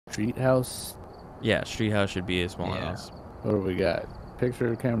street house. Yeah, street house should be a small house. What do we got?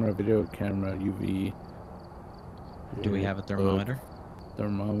 Picture camera, video camera, UV. Do we have a thermometer?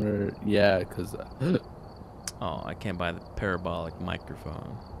 Thermometer, yeah, because... Oh, I can't buy the parabolic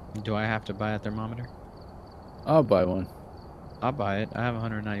microphone. Do I have to buy a thermometer? I'll buy one. I'll buy it. I have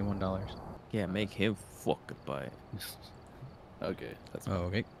 $191. Yeah, make him fucking buy it. Okay, that's Oh,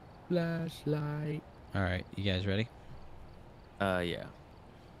 okay. flashlight. All right, you guys ready? Yeah.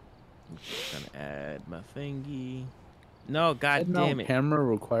 I'm just gonna add my thingy. No, god Head damn mount it. camera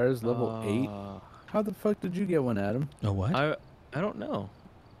requires level 8. How the fuck did you get one, Adam? A what? I don't know.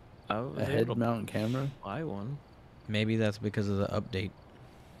 I was A able head to mount camera? buy one. Maybe that's because of the update.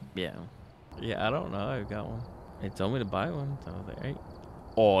 Yeah. Yeah, I don't know. I got one. They told me to buy one. So I was like, hey.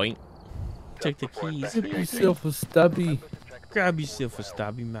 Oink. Take the keys. Get yourself a stubby. Grab yourself a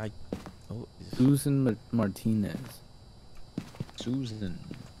stubby, mate. Oh, Susan Martinez. Susan.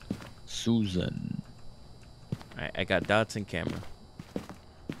 Alright, I got dots and camera.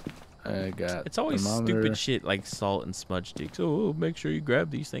 I got It's always thermometer. stupid shit like salt and smudge sticks. Oh, make sure you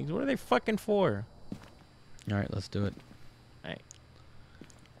grab these things. What are they fucking for? All right, let's do it. Alright.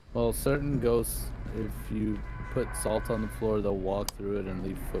 Well, certain ghosts, if you put salt on the floor, they'll walk through it and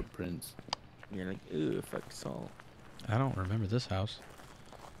leave footprints. You're like, ew, fuck salt. I don't remember this house.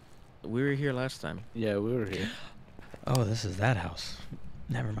 We were here last time. Yeah, we were here. Oh, this is that house.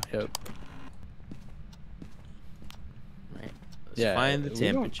 Never mind. Yep. Right. Let's Yeah. find the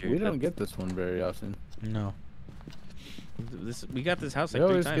temperature. We don't get this one very often. No. We got this house We like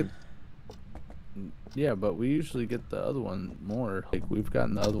 3 always times. Yeah, but we usually get the other one more. Like, we've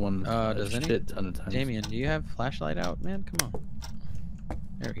gotten the other one a does any- shit ton of times. Damien, do you have flashlight out, man? Come on.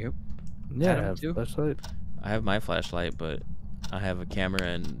 There we go. Yeah, Adam I have too? flashlight. I have my flashlight, but I have a camera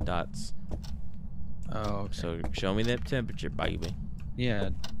and dots. Oh, okay. So show me that temperature, baby. Yeah.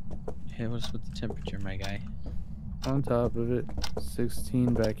 Hit us with the temperature, my guy. On top of it,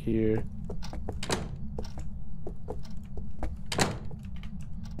 16 back here.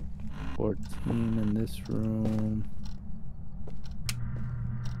 14 in this room.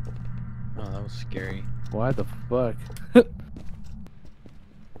 Oh, that was scary. Why the fuck?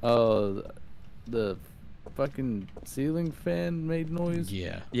 Oh, the fucking ceiling fan made noise?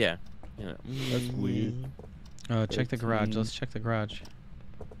 Yeah. Yeah. Yeah. That's weird. Oh, check the garage. 13. Let's check the garage.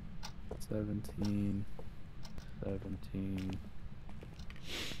 17, 17,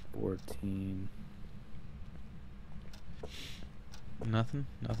 14. Nothing?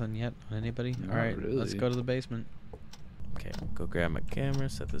 Nothing yet on anybody? Not Alright, let's really. go to the basement. Okay, I'll go grab my camera,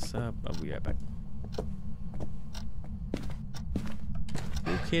 set this up. I'll be right back.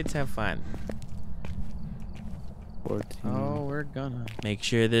 You kids have fun. 14, Oh, we're gonna. Make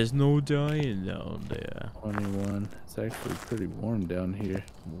sure there's no dying down there. 21. It's actually pretty warm down here.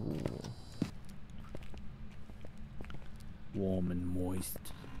 Ooh. Warm and moist.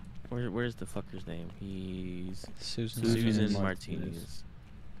 Where's the fucker's name? He's Susan. Susan Martinez. Martinez.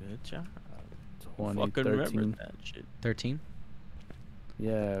 Good job. 20, Fucking 13. remember that shit. 13?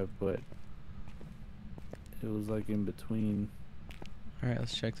 Yeah, but it was like in between. Alright,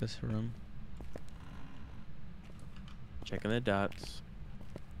 let's check this room. Checking the dots.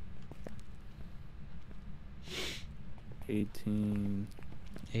 18.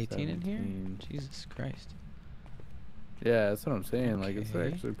 18 in here? 17. Jesus Christ. Yeah, that's what I'm saying. Like, it's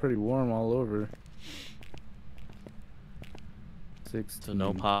Okay. actually pretty warm all over. 16. So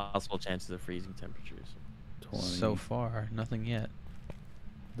no possible chances of freezing temperatures. 20. So far, nothing yet.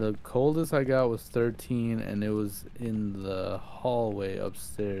 The coldest I got was 13, and it was in the hallway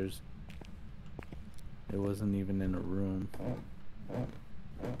upstairs. It wasn't even in a room.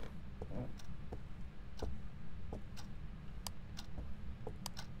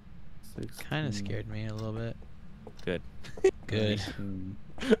 Kind of scared me a little bit. Good. Good. 17.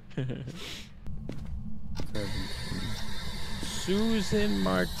 Susan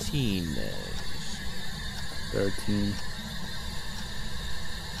Martinez. 13.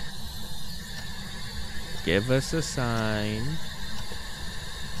 Give us a sign.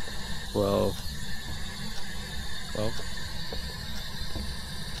 12. 12.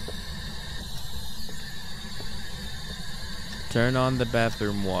 Turn on the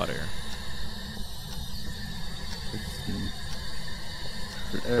bathroom water. 16.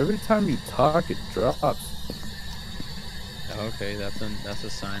 Every time you talk, it drops. Okay, that's a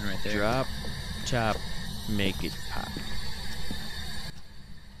sign right there. Drop, chop, make it pop.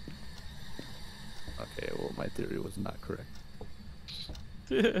 Okay, well, my theory was not correct.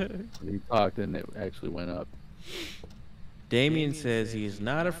 He talked and it actually went up. Damien says he is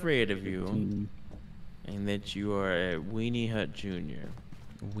not afraid of you 18. and that you are a Weenie Hut Junior.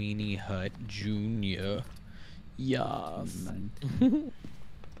 Weenie Hut Junior. Yes. 19.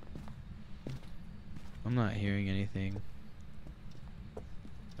 I'm not hearing anything.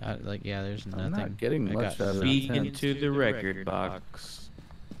 Like, yeah, there's nothing. I'm not getting I much got out of Speak 10. into the record box.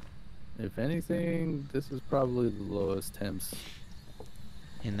 If anything, this is probably the lowest temps.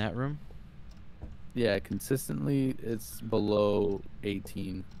 in that room. Yeah, consistently it's below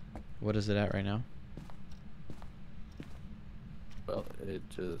 18. What is it at right now? Well, it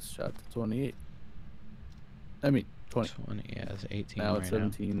just shot to 28. I mean, 20. 20. Yeah, it's 18 Now right it's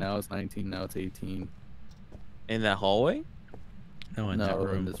 17. Now it's 19. Now it's 18. In that hallway? now. No, in No, that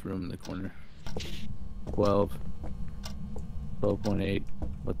room. in this room in the corner. 12. 12.8.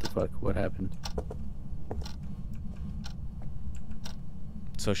 What the fuck? What happened?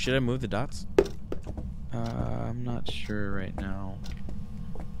 So should I move the dots? I'm not sure right now.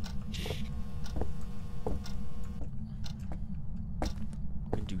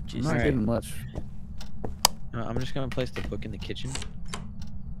 Can do I'm just not Alright. getting much. I'm just gonna place the book in the kitchen.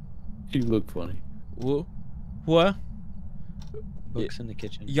 You look funny. What? Books in the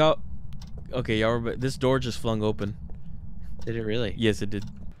kitchen. Y'all. Okay, y'all. This door just flung open. Did it really? Yes, it did.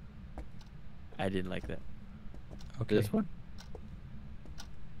 I didn't like that. Okay. This one?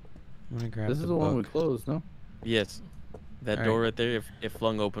 I'm gonna grab This the is the one we book. closed, no? Yes. That All door right. right there, it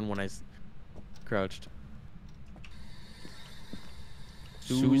flung open when I crouched.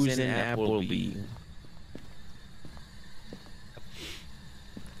 Susan Appleby.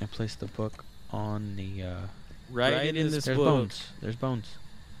 I placed the book on the. Right in this There's book. bones. There's bones.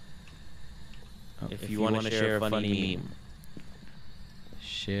 Oh, If you want to share a funny meme.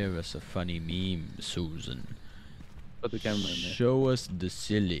 share us a funny meme, Susan. Put the camera in there. Show us the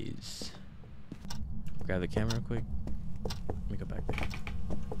sillies. Grab the camera real quick. Let me go back there.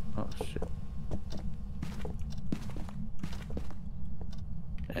 Oh, shit.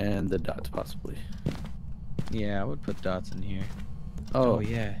 And the dots, possibly. Yeah, I would put dots in here. Oh, Oh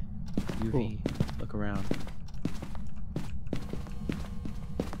yeah. UV. Cool. Look around.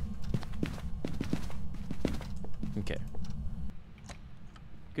 Okay.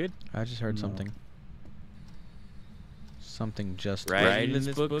 Good. I just heard No. something. Something just Right in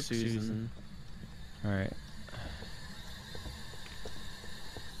this book, Susan. All right.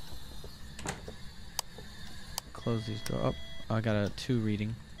 Close these doors. Oh, I got a 2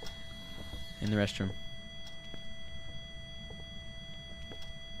 reading in the restroom.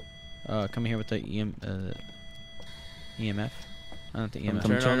 Come here with the EMF. Not the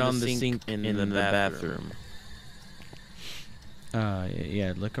EMF. Turn on the sink in the bathroom.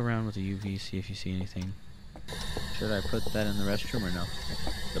 Yeah, look around with the UV, see if you see anything. Should I put that in the restroom or no?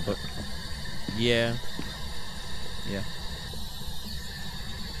 The book. Yeah. Yeah.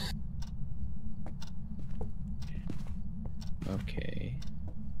 Okay.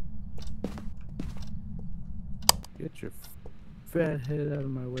 get your fat head out of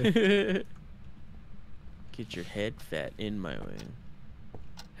my way. Get your head fat in my way.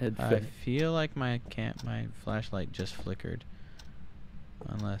 Head I fat. feel like my flashlight just flickered.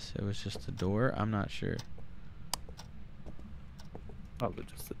 Unless it was just the door, I'm not sure. Probably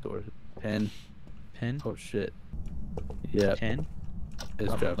just the door. 10. Pin? Oh shit. Yeah. 10?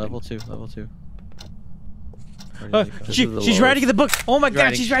 It's dropping. Level 2, level 2. Where did it go? This is the She's writing in the book. Oh my god,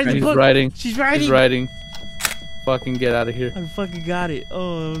 Writing, she's writing the He's book. writing. She's writing. He's writing. Fucking get out of here. I fucking got it.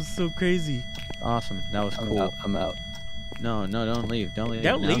 Oh, that was so crazy. Awesome. That was I'm cool. out. I'm out. No, don't leave. Don't leave.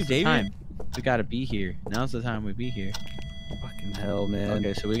 Don't Now's leave, the David. time. We gotta be here. Now's the time we be here. Fucking hell, man.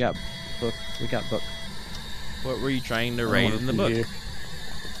 Okay, so we got book. We got book. What were you trying to I write wanna in the be book? here.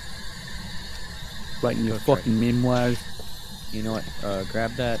 Writing your Book, right. fucking memoirs. You know what?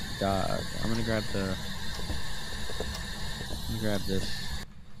 Grab that. I'm gonna grab the. Let me grab this.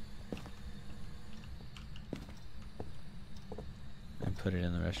 And put it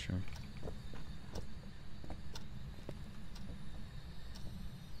in the restroom.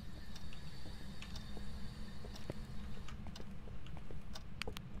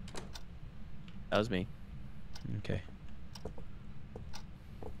 That was me. Okay.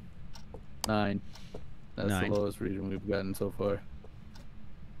 9. That's 9. the lowest reading we've gotten so far.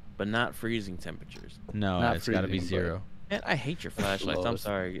 But not freezing temperatures. No, Not it's gotta be freezing, but- 0. Man, I hate your flashlights. I'm lowest.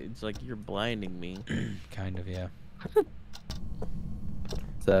 sorry. It's like you're blinding me. Kind of, yeah.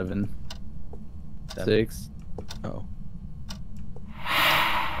 7. 7. 6. Oh.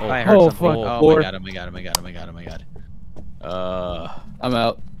 Oh, I heard Oh, something. fuck. Oh 4. my god, oh my god, oh my god, oh my god, oh my god. I'm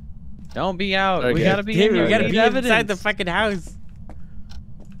out. Don't be out. We Okay. gotta be David, in here. we gotta We be need inside the evidence. fucking house.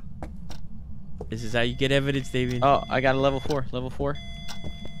 This is how you get evidence, David. Oh, I got a level 4. Level 4.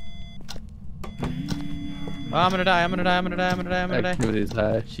 Oh, I'm gonna die. I'm gonna die. I'm gonna die. I'm gonna die. I'm gonna die. Activity's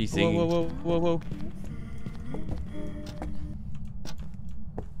high. She's Whoa, singing. whoa, whoa, whoa, whoa.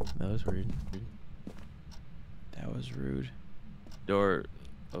 That was rude. That was rude. Door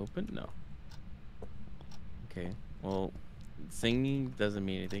open? No. Okay. Well, singing doesn't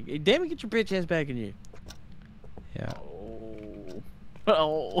mean anything. Hey, damn it, get your bitch ass back in here. Yeah.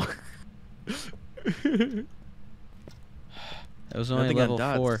 Oh. It was only Nothing on level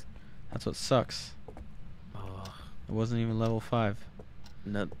dots. 4. That's what sucks. Oh, It wasn't even level 5.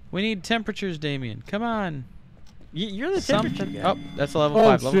 no. We need temperatures, Damien. Come on. You're the temperature Something. guy. Oh, that's a level Oh,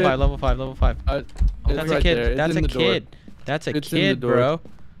 5. Level shit. 5. Level 5. Level 5. It's That's a right kid. there. It's That's in a the door. kid. That's a It's in the kid, door. bro.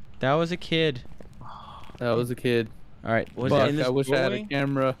 That was a kid. That was a kid. All right. Was Fuck, it in this I wish I had a doorway?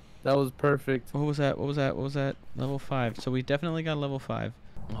 camera. That was perfect. What was that? What was that? What was that? Level 5. So we definitely got level 5.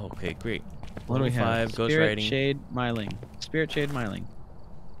 Okay, great. What do we Level have? 5, ghost Spirit writing. Shade Myling. Spirit Shade Myling.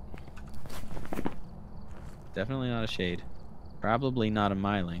 Definitely not a shade. Probably not a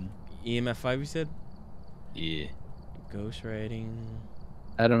Myling. EMF 5, you said? Yeah. Ghost writing.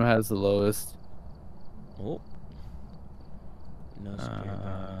 Adam has the lowest. Oh. No spirit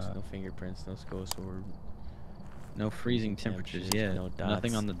box, no fingerprints, no skull sword. No freezing temperatures. Yeah. no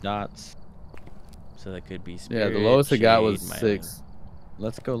Nothing dots. on the dots. So that could be Yeah, spirit. the lowest I got was shade, Myling. 6.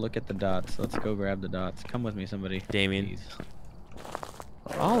 Let's go look at the dots. Let's go grab the dots. Come with me, somebody. Damien. Please.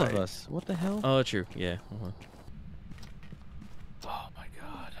 All of Alright. us. What the hell? Oh, true. Yeah. Oh my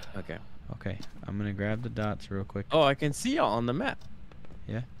god. Okay. Okay. I'm gonna grab the dots real quick. Oh, I can see y'all on the map.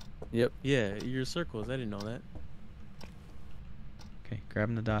 Yeah. Yep. Yeah, your circles. I didn't know that. Okay.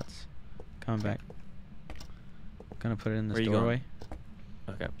 Grabbing the dots. Coming back. Gonna put it in this Where you going? doorway.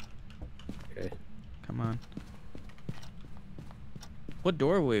 Okay. Okay. Come on. What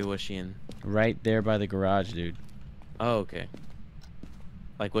doorway was she in? Right there by the garage, dude. Oh, okay.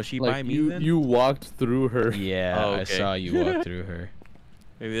 Like, was she Like by me you, then? you walked through her. Yeah, Oh, I okay. saw you walk through her.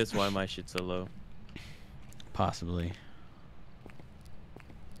 Maybe that's why my shit's so low. Possibly.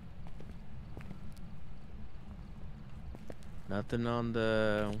 Nothing on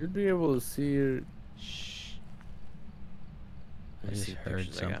the. You'd be able to see her. Shh. I Let's just see the heard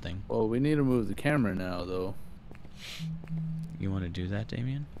pictures I got. something. Well, we need to move the camera now, though. You want to do that,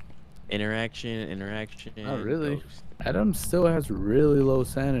 Damien? Interaction. Not really. Ghost. Adam still has really low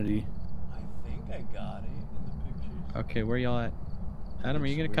sanity. I think I got it in the pictures. Okay, where y'all at? Adam, are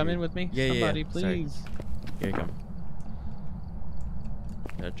you gonna come in with me? Yeah, yeah, Somebody, yeah. Sorry. please. Here you come.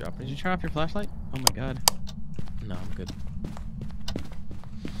 Did I drop it? Did you turn off your flashlight? Oh my god. No, I'm good.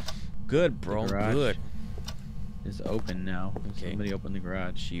 Good, bro. garage. Good. It's open now. Okay. Somebody opened the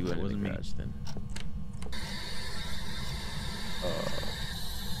garage. She That went in wasn't the me. garage then.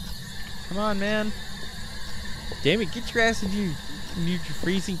 Come on, man. Damn it, get your ass in you. You need your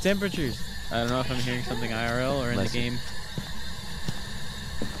freezing temperatures. I don't know if I'm hearing something IRL or in the Listen. game.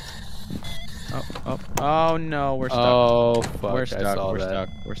 Oh no, we're stuck. Oh fuck! We're I stuck. saw We're that.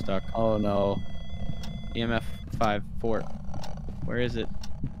 stuck. We're stuck. Oh no! EMF 5, 4. Where is it?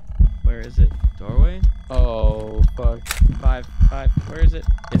 Where is it? Doorway? Oh fuck! 5, 5. Where is it?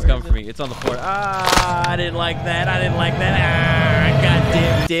 It's Where coming is for it? me. It's on the floor. Ah, I didn't like that. I didn't like that. Ah,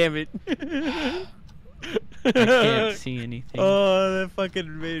 god damn it. I can't see anything. Oh, that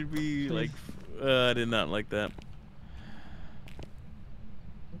fucking made me like. I did not like that.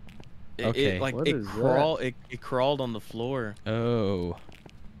 Okay. It, like What it is crawled. It crawled on the floor. Oh.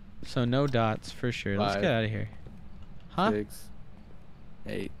 So no dots for sure. Let's 5, get out of here. Huh? 6,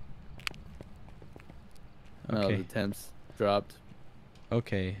 8. No, Okay. the temps dropped.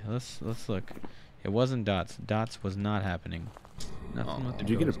 Okay. Let's look. It wasn't dots. Dots was not happening. Nothing with the Did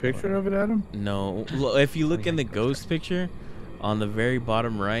you get a ghost picture door. of it, Adam? No, if you look in the ghost picture, on the very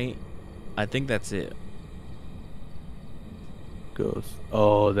bottom right, I think that's it. Ghost.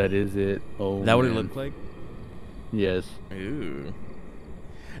 Oh, that is it. Oh, Is that what it man. looked like? Yes. Ooh,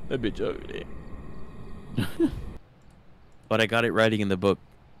 that bitch ugly. But I got it writing in the book.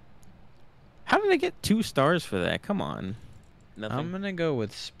 How did I get 2 stars for that? Come on. Nothing. I'm gonna go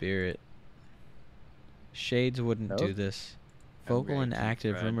with spirit. Shades wouldn't do No? this. I'm Vocal very and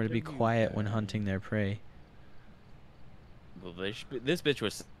active, remember to be confronted, quiet when guy. hunting their prey. Well, this bitch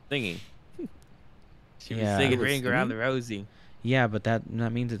was singing. She was Yeah. singing Was "Ring Around the singing? Rosie." Yeah, but that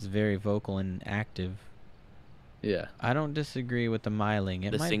means it's very vocal and active. Yeah. I don't disagree with the myling.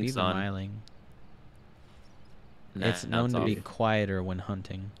 It The might be the sing-song. myling. Nah, It's known to be off. quieter when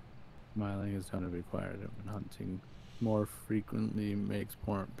hunting. Smiling is known to be quieter when hunting. More frequently makes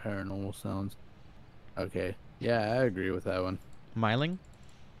more paranormal sounds. Okay. Yeah, I agree with that one. Myling?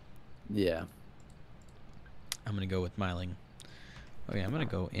 Yeah. I'm gonna go with myling. Okay, I'm gonna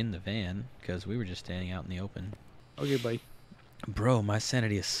go in the van because we were just standing out in the open. Okay, bye. Bro, my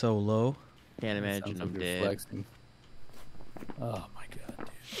sanity is so low. Can't imagine Sounds I'm like you're dead. flexing. Oh my god, dude.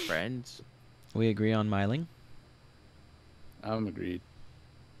 Friends. We agree on miling. I'm agreed.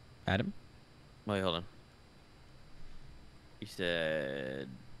 Adam? Wait, hold on. You said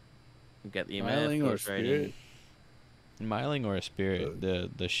you got the Smiling EMF or ghost spirit? writing. Miling or a spirit?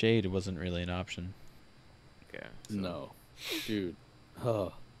 The shade wasn't really an option. Okay. so- No, dude.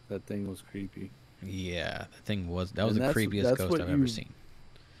 Oh, that thing was creepy. Yeah, the thing was that was And the that's- creepiest that's ghost what I've ever you- seen.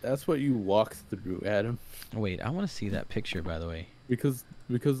 That's what you walked through, Adam. Wait, I want to see that picture by the way. Because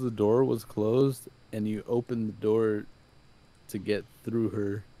the door was closed and you opened the door to get through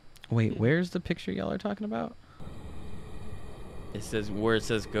her. Wait, where's the picture y'all are talking about? It says where it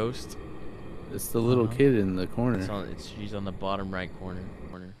says ghost. It's the little Uh-huh. kid in the corner. She's on the bottom right corner.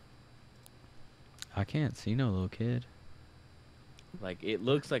 I can't see no little kid. Like it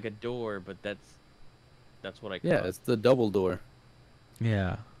looks like a door, but that's what I. Yeah, caught. it's the double door.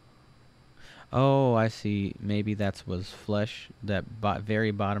 Yeah. Oh, I see. Maybe that was flesh. That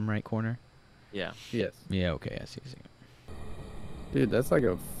very bottom right corner. Yeah. Yes. Yeah. Okay, I see. Dude, that's like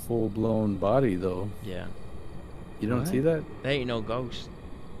a full-blown body, though. Yeah. You don't What? see that? That ain't no ghost.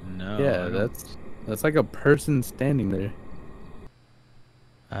 No. Yeah, I don't- that's like a person standing there.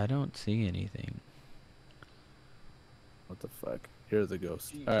 I don't see anything. What the fuck? Here's the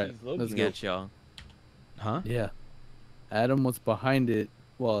ghost. She's All right, let's looking go. at y'all. Huh? Yeah. Adam was behind it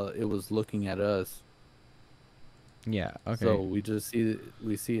while it was looking at us. Yeah. Okay. So we just see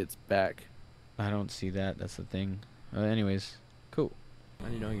its back. I don't see that. That's the thing. Anyways, cool. I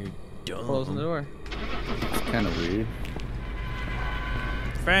didn't know you're dumb. Closing the door. It's kind of weird.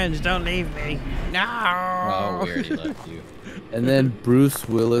 Friends, don't leave me. No. Oh, we already left you. And then Bruce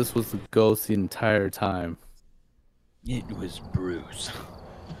Willis was the ghost the entire time. It was Bruce.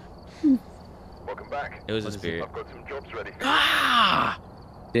 Welcome back. It was a What is it? spirit. I've got some jobs ready. Ah!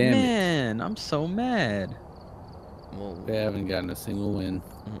 Damn it. Man, I'm so mad. Well, We haven't gotten a single win.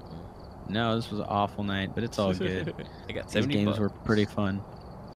 No, this was an awful night, but it's all good. I got These 70 games bucks. were pretty fun.